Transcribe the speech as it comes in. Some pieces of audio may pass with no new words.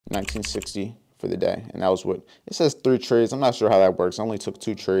1960 for the day, and that was what it says. 3 trades. I'm not sure how that works. I only took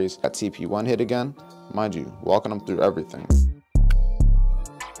 2 trades. Got TP1 hit again, mind you, walking them through everything.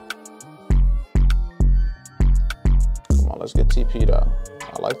 Come on, let's get TP though.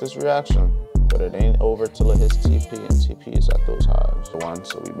 I like this reaction, but it ain't over till it hits TP, and TP is at those highs. One,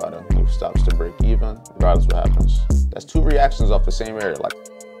 so we about to move stops to break even, regardless what happens. That's 2 reactions off the same area. Like,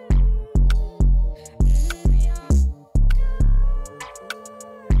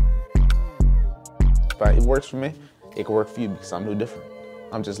 but it works for me. It can work for you because I'm no different.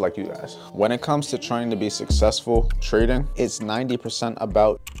 I'm just like you guys. When it comes to trying to be successful trading, it's 90%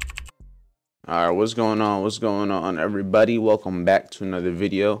 about. All right, what's going on? What's going on, everybody? Welcome back to another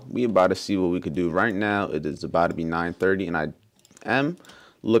video. We about to see what we could do right now. It is about to be 9:30, and I am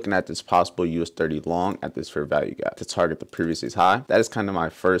looking at this possible US30 long at this fair value gap to target the previous day's high. That is kind of my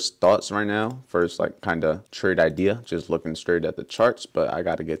first thoughts right now. First, like, kind of trade idea, just looking straight at the charts. But I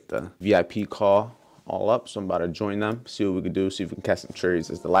got to get the VIP call all up, so I'm about to join them, see what we can do, see if we can catch some trades.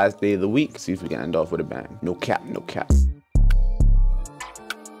 It's the last day of the week, see if we can end off with a bang. No cap, no cap.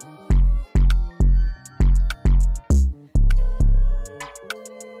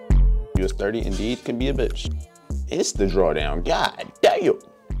 US30 indeed can be a bitch. It's the drawdown. God damn.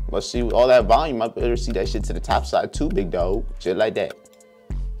 Let's see all that volume. I better see that shit to the top side too, big dog. Shit like that.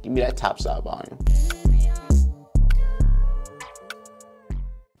 Give me that top side volume.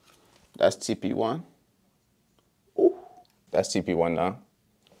 That's TP1. Ooh, that's TP1 now.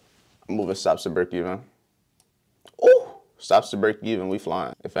 I'm moving stops to break even. Ooh, stops to break even. We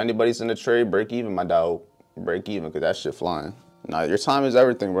flying. If anybody's in the trade, break even, my dog. Break even, because that shit flying. Nah, your time is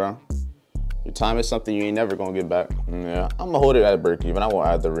everything, bro. Your time is something you ain't never gonna get back. Yeah, I'm gonna hold it at break even. I won't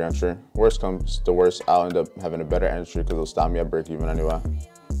add the re-entry. Worst comes to worst, I'll end up having a better entry because it'll stop me at break even anyway.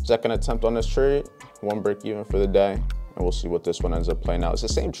 Second attempt on this trade, 1 break even for the day, and we'll see what this one ends up playing out. It's the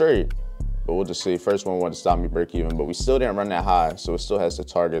same trade, but we'll just see. First one wanted to stop me break even, but we still didn't run that high, so it still has the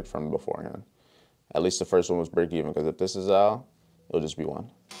target from beforehand. At least the first one was break even, because if this is out, it'll just be 1.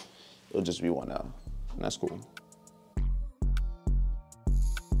 It'll just be 1 out, and that's cool.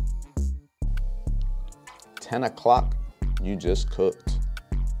 10 o'clock, you just cooked.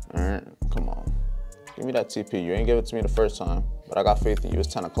 All right, come on. Give me that TP. You ain't give it to me the first time, but I got faith in you.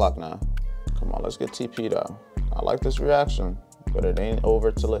 It's 10 o'clock now. Come on, let's get TP though. I like this reaction, but it ain't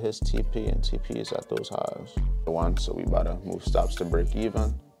over till it hits TP, and TP is at those highs. One, so we about to move stops to break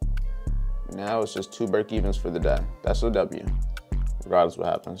even. Now it's just 2 break evens for the day. That's a W, regardless what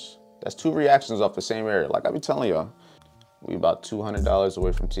happens. That's 2 reactions off the same area. Like I be telling y'all, we about $200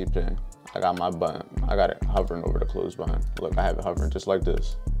 away from TP. I got my button. I got it hovering over the close button. Look, I have it hovering just like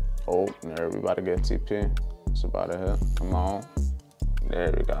this. Oh, there, we about to get TP. It's about to hit. Come on.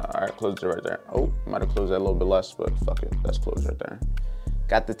 There we go. All right, closed it right there. Oh, might have closed that a little bit less, but fuck it. That's closed right there.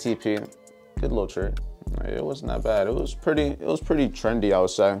 Got the TP. Good little trade. It wasn't that bad. It was pretty trendy, I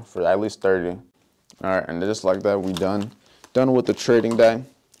would say, for at least 30. All right, and just like that, we done with the trading day.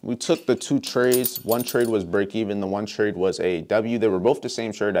 We took the 2 trades. 1 trade was break even. The 1 trade was a W. They were both the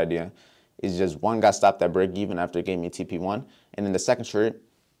same trade idea. It's just one got stopped at break even after it gave me TP1. And then the second trade,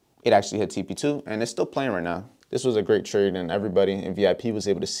 it actually hit TP2, and it's still playing right now. This was a great trade, and everybody in VIP was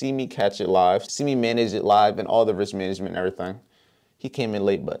able to see me catch it live, see me manage it live, and all the risk management and everything. He came in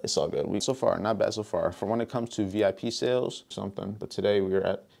late, but it's all good. So far, not bad so far. For when it comes to VIP sales, something. But today we are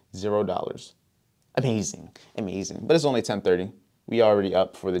at $0. Amazing, amazing. But it's only 10:30. We already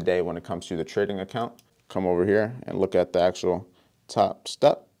up for the day when it comes to the trading account. Come over here and look at the actual top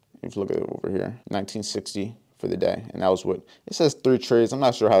step. If you look at it over here, 1960 for the day, and that was what it says. 3 trades. I'm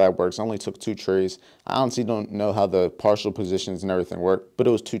not sure how that works. I only took 2 trades. I honestly don't know how the partial positions and everything work, but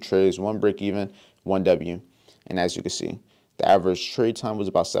it was 2 trades, 1 break even, 1 W. And as you can see, the average trade time was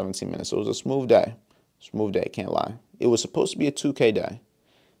about 17 minutes. So it was a smooth day. Smooth day, can't lie. It was supposed to be a 2K day,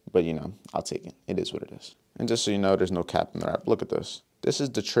 but you know, I'll take it. It is what it is. And just so you know, there's no cap in the wrap. Look at this. This is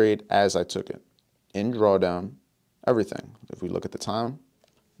the trade as I took it. In drawdown, everything. If we look at the time,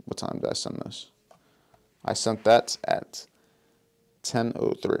 what time did I send this? I sent that at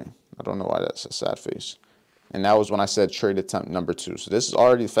 10:03. I don't know why that's a sad face. And that was when I said trade attempt number 2. So this is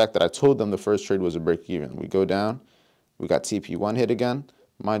already the fact that I told them the first trade was a break even. We go down. We got TP1 hit again.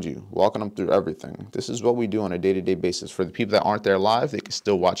 Mind you, walking them through everything. This is what we do on a day-to-day basis. For the people that aren't there live, they can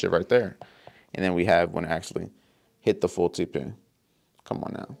still watch it right there. And then we have when it actually hit the full TP. Come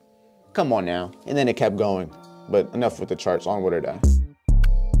on now. Come on now. And then it kept going. But enough with the charts. On with it.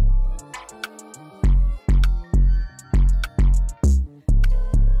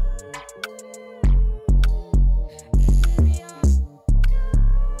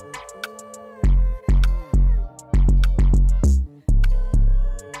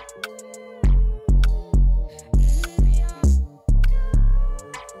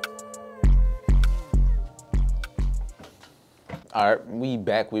 All right, we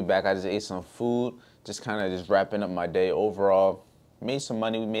back. I just ate some food, just kind of just wrapping up my day. Overall, made some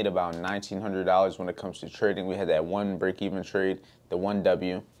money. We made about $1,900 when it comes to trading. We had that one break-even trade, the one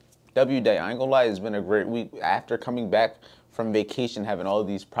W day. I ain't gonna lie, it's been a great week. After coming back from vacation, having all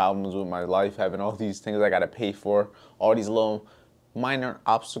these problems with my life, having all these things I gotta pay for, all these little minor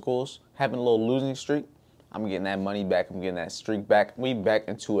obstacles, having a little losing streak, I'm getting that money back. I'm getting that streak back. We back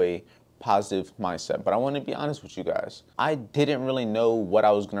into a positive mindset. But I want to be honest with you guys. I didn't really know what I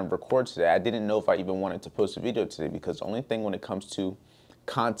was going to record today. I didn't know if I even wanted to post a video today, because the only thing when it comes to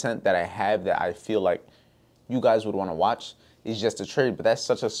content that I have that I feel like you guys would want to watch is just a trade. But that's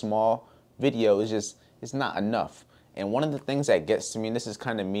such a small video. It's not enough. And one of the things that gets to me, and this is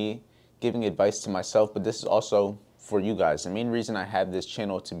kind of me giving advice to myself, but this is also for you guys. The main reason I have this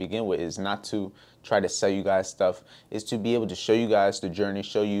channel to begin with is not to try to sell you guys stuff, is to be able to show you guys the journey,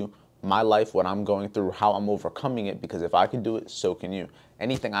 show you my life, what I'm going through, how I'm overcoming it, because if I can do it, so can you.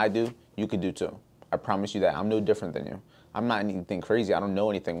 Anything I do, you can do too. I promise you that. I'm no different than you. I'm not anything crazy. I don't know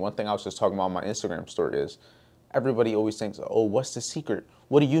anything. One thing I was just talking about on my Instagram story is everybody always thinks, oh, what's the secret?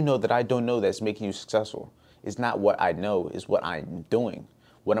 What do you know that I don't know that's making you successful? It's not what I know, it's what I'm doing.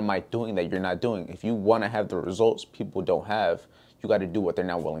 What am I doing that you're not doing? If you want to have the results people don't have, you got to do what they're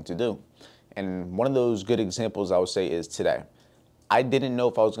not willing to do. And one of those good examples I would say is today. I didn't know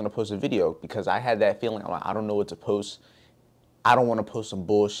if I was going to post a video because I had that feeling, like, I don't know what to post. I don't want to post some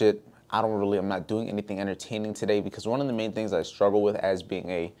bullshit. I'm not doing anything entertaining today, because one of the main things I struggle with as being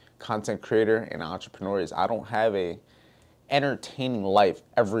a content creator and entrepreneur is I don't have a entertaining life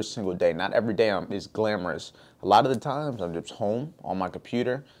every single day. Not every day is glamorous. A lot of the times I'm just home on my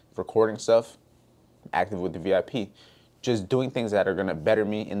computer, recording stuff, active with the VIP, just doing things that are going to better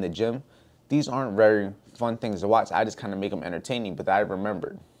me in the gym. These aren't very fun things to watch. I just kind of make them entertaining. But I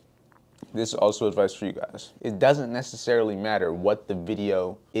remembered, this is also advice for you guys. It doesn't necessarily matter what the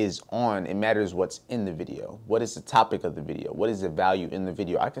video is on. It matters what's in the video. What is the topic of the video? What is the value in the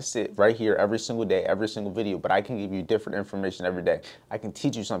video? I can sit right here every single day, every single video, but I can give you different information every day. I can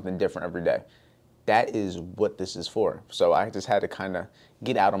teach you something different every day. That is what this is for. So I just had to kind of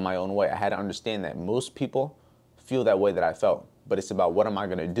get out of my own way. I had to understand that most people feel that way that I felt, but it's about, what am I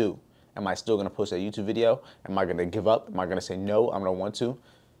going to do? Am I still going to post a YouTube video? Am I going to give up? Am I going to say no? I don't want to.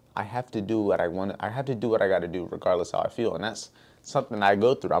 I have to do what I want. I have to do what I got to do regardless how I feel. And that's something I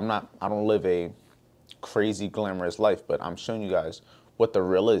go through. I don't live a crazy glamorous life, but I'm showing you guys what the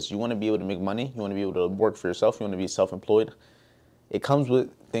real is. You want to be able to make money. You want to be able to work for yourself. You want to be self-employed. It comes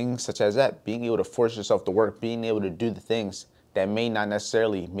with things such as that, being able to force yourself to work, being able to do the things that may not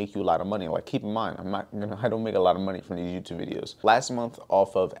necessarily make you a lot of money. Like, keep in mind, I don't make a lot of money from these YouTube videos. Last month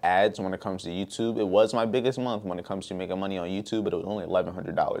off of ads, when it comes to YouTube, it was my biggest month when it comes to making money on YouTube, but it was only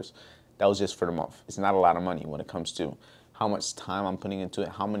 $1,100. That was just for the month. It's not a lot of money when it comes to how much time I'm putting into it,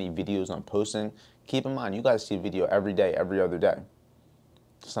 how many videos I'm posting. Keep in mind, you guys see a video every day, every other day.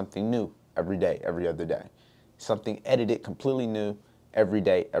 Something new every day, every other day. Something edited completely new every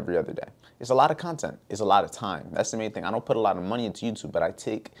day, every other day. It's a lot of content. It's a lot of time. That's the main thing. I don't put a lot of money into YouTube, but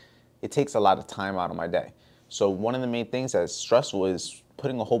it takes a lot of time out of my day. So one of the main things that's stressful is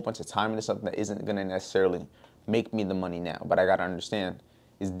putting a whole bunch of time into something that isn't going to necessarily make me the money now. But I got to understand,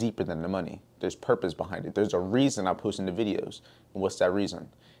 it's deeper than the money. There's purpose behind it. There's a reason I'm posting the videos. And what's that reason?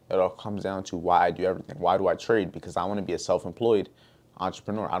 It all comes down to why I do everything. Why do I trade? Because I want to be a self-employed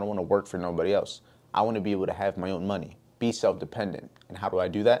entrepreneur. I don't want to work for nobody else. I want to be able to have my own money, be self-dependent. And how do I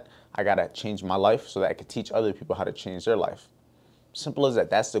do that? I got to change my life so that I can teach other people how to change their life. Simple as that.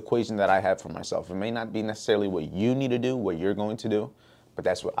 That's the equation that I have for myself. It may not be necessarily what you need to do, what you're going to do, but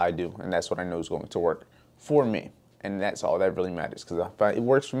that's what I do, and that's what I know is going to work for me. And that's all that really matters, because if it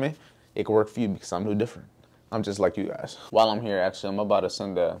works for me, it can work for you, because I'm no different. I'm just like you guys. While I'm here, actually, I'm about to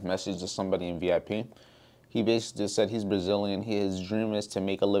send a message to somebody in VIP. He basically just said he's Brazilian. His dream is to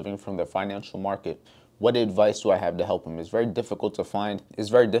make a living from the financial market. What advice do I have to help him? It's very difficult to find. It's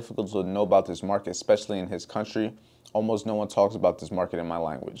very difficult to know about this market, especially in his country. Almost no one talks about this market in my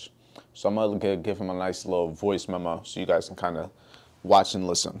language. So I'm going to give him a nice little voice memo so you guys can kind of watch and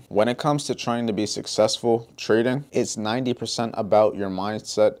listen. When it comes to trying to be successful trading, it's 90% about your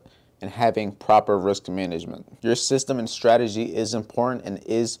mindset and having proper risk management. Your system and strategy is important and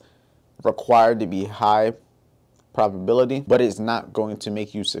is required to be high probability, but it's not going to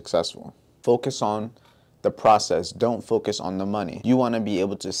make you successful. Focus on the process. Don't focus on the money. You want to be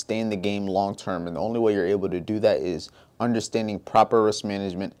able to stay in the game long term, and the only way you're able to do that is understanding proper risk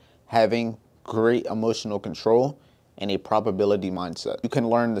management, having great emotional control, and a probability mindset. You can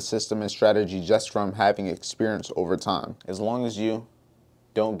learn the system and strategy just from having experience over time. As long as you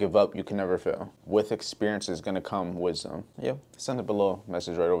Don't give up, you can never fail. With experience is gonna come wisdom. Yep, send up a little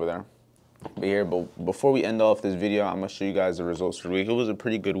message right over there. But before we end off this video, I'm gonna show you guys the results for the week. It was a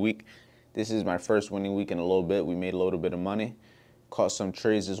pretty good week. This is my first winning week in a little bit. We made a little bit of money. Caught some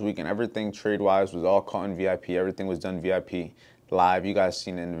trades this week, and everything trade-wise was all caught in VIP. Everything was done VIP live. You guys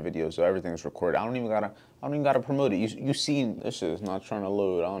seen it in the video, so everything's recorded. I don't even gotta promote it. You seen this shit is not trying to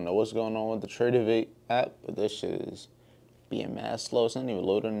load. I don't know what's going on with the Daytrading app, but this shit is being mad slow. It's not even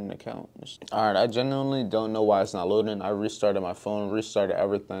loading an account. All right, I genuinely don't know why it's not loading. I restarted my phone, restarted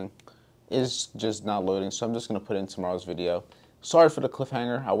everything. It's just not loading, so I'm just gonna put it in tomorrow's video. Sorry for the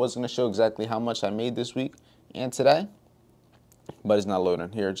cliffhanger. I was gonna show exactly how much I made this week and today, but it's not loading.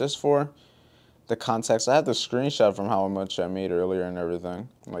 Here, just for the context, I have the screenshot from how much I made earlier and everything.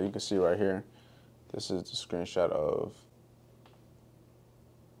 Like you can see right here, this is the screenshot of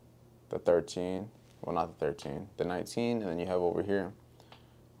the 13. Well, not the 13, the 19, and then you have over here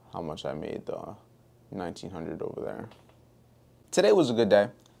how much I made, the 1900 over there. Today was a good day.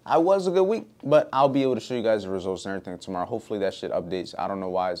 I was a good week, but I'll be able to show you guys the results and everything tomorrow. Hopefully that shit updates. I don't know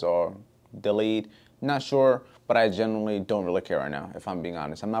why it's all delayed. Not sure, but I genuinely don't really care right now, if I'm being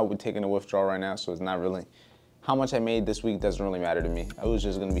honest. I'm not taking a withdrawal right now, so it's not really. How much I made this week doesn't really matter to me. It was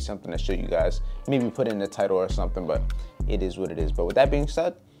just gonna be something to show you guys. Maybe put in the title or something, but it is what it is. But with that being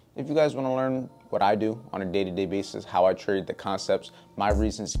said, if you guys wanna learn what I do on a day-to-day basis, how I trade, the concepts, my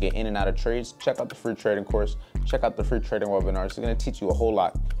reasons to get in and out of trades, check out the free trading course, check out the free trading webinars. It's gonna teach you a whole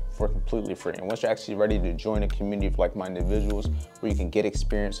lot for completely free. And once you're actually ready to join a community of like-minded individuals where you can get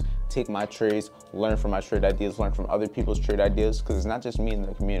experience, take my trades, learn from my trade ideas, learn from other people's trade ideas, because it's not just me in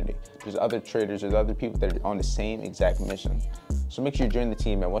the community. There's other traders, there's other people that are on the same exact mission. So make sure you join the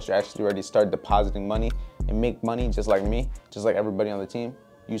team, and once you're actually ready to start depositing money and make money just like me, just like everybody on the team,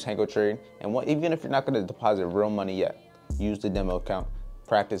 use Hanko Trade. And even if you're not gonna deposit real money yet, use the demo account.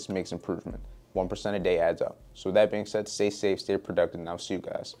 Practice makes improvement. 1% a day adds up. So with that being said, stay safe, stay productive, and I'll see you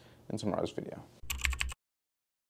guys in tomorrow's video.